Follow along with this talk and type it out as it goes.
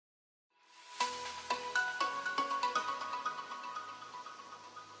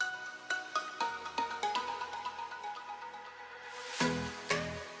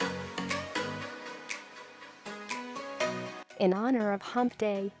in honor of Hump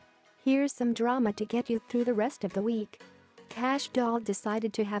Day. Here's some drama to get you through the rest of the week. Kash doll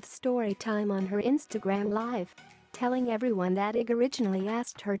decided to have story time on her Instagram Live, telling everyone that Ig originally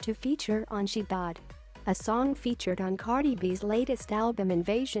asked her to feature on She Bad, a song featured on Cardi B's latest album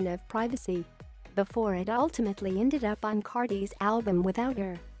Invasion of Privacy, before it ultimately ended up on Cardi's album Without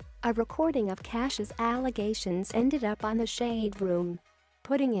Her. A recording of Kash's allegations ended up on the Shade Room,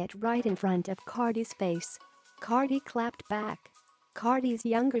 putting it right in front of Cardi's face. Cardi clapped back. Cardi's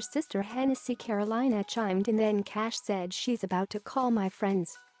younger sister Hennessy Carolina chimed in, then Kash said, "She's about to call my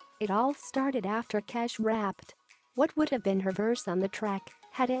friends." It all started after Kash rapped what would have been her verse on the track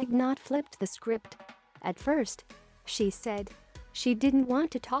had Ig not flipped the script. At first, she said she didn't want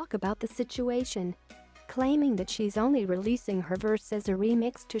to talk about the situation, claiming that she's only releasing her verse as a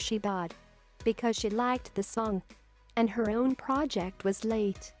remix to She Bad because she liked the song and her own project was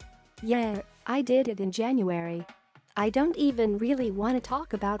late. "Yeah, I did it in January. I don't even really want to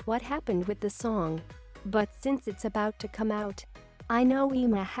talk about what happened with the song, but since it's about to come out, I know we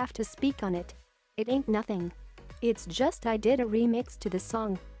might have to speak on it. It ain't nothing. It's just I did a remix to the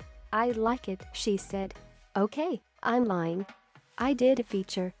song. I like it," she said. "Okay, I'm lying. I did a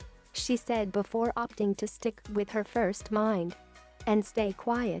feature," she said before opting to stick with her first mind and stay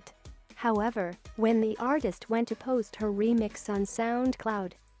quiet. However, when the artist went to post her remix on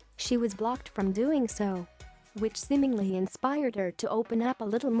SoundCloud, she was blocked from doing so, which seemingly inspired her to open up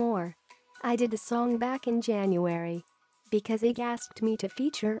a little more. "I did the song back in January because Ig asked me to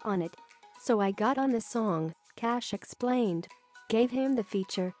feature on it, so I got on the song," Kash explained. "Gave him the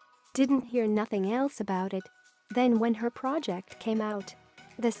feature. Didn't hear nothing else about it. Then when her project came out,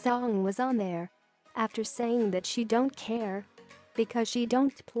 the song was on there. After saying that she don't care because she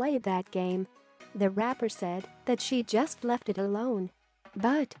don't play that game," the rapper said that she just left it alone.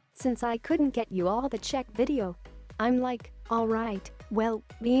 "But since I couldn't get you all the check video, I'm like, alright, well,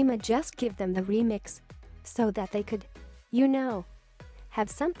 I'ma just give them the remix so that they could, you know, have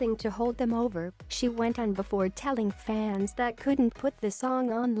something to hold them over," she went on before telling fans that couldn't put the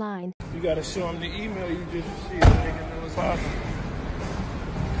song online. "You gotta show them the email you just received, nigga, know what's poppin'.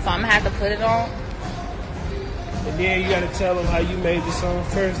 So I'm gonna have to put it on? And then you gotta tell them how you made the song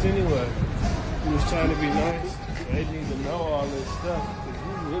first anyway. You was trying to be nice. They need to know all this stuff, because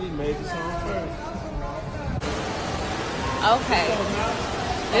you really made the song first." Okay.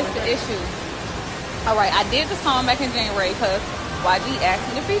 This is the issue. Alright, I did the song back in January because YG asked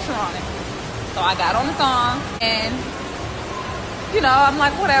me to feature on it. So I got on the song and, you know, I'm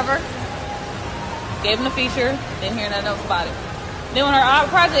like, whatever. Gave him the feature, didn't hear nothing else about it. Then when our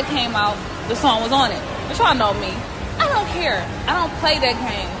project came out, the song was on it. But y'all know me. I don't care. I don't play that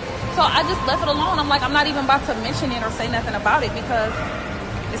game. So I just left it alone. I'm like, I'm not even about to mention it or say nothing about it because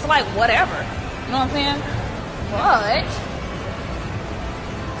it's like, whatever. You know what I'm saying? But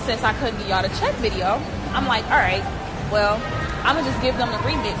since I couldn't get y'all the check video, I'm like, alright, well, I'm gonna just give them the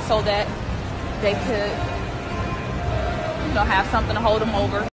remix so that they could, you know, have something to hold them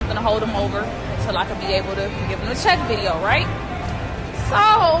over, until I could be able to give them the check video, right? So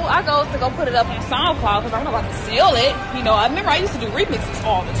I go to put it up on SoundCloud because I'm not about to steal it. You know, I remember I used to do remixes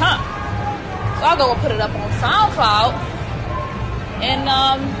all the time. So I go and put it up on SoundCloud and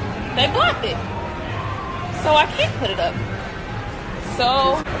they blocked it. So I can't put it up.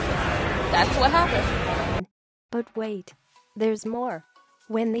 So that's what happened. But wait, there's more.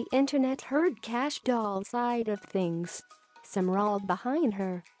 When the internet heard Kash doll's side of things, some rolled behind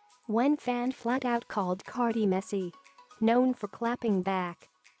her. One fan flat out called Cardi messy. Known for clapping back,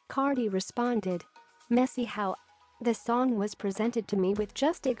 Cardi responded, "Messy how? The song was presented to me with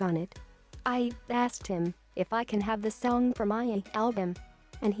just Ig on it. I asked him if I can have the song for my album,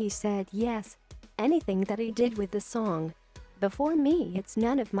 and he said yes. Anything that he did with the song before me, it's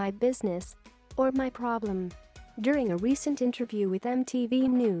none of my business or my problem." During a recent interview with MTV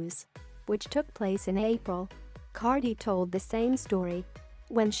News, which took place in April, Cardi told the same story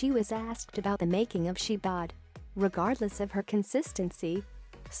when she was asked about the making of She Bad. Regardless of her consistency,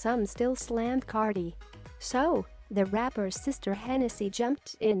 some still slammed Cardi. So, the rapper's sister Hennessy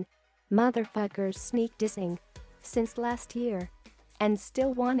jumped in. "Motherfuckers sneak dissing since last year and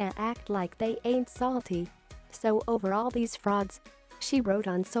still wanna act like they ain't salty. So over all these frauds," she wrote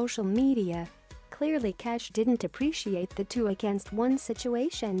on social media. Clearly Kash didn't appreciate the two-against-one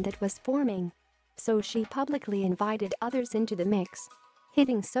situation that was forming, so she publicly invited others into the mix.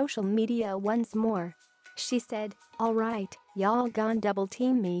 Hitting social media once more, she said, "Alright, y'all gon' double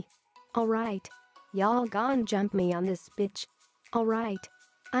team me. Alright, y'all gon' jump me on this bitch. Alright,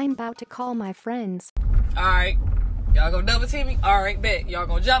 I'm about to call my friends." Alright, y'all gonna double team me? Alright, bet. Y'all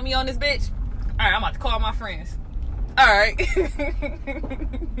gonna jump me on this bitch? Alright, I'm about to call my friends. Alright.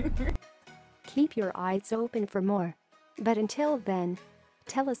 Keep your eyes open for more. But until then,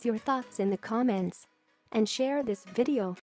 tell us your thoughts in the comments and share this video.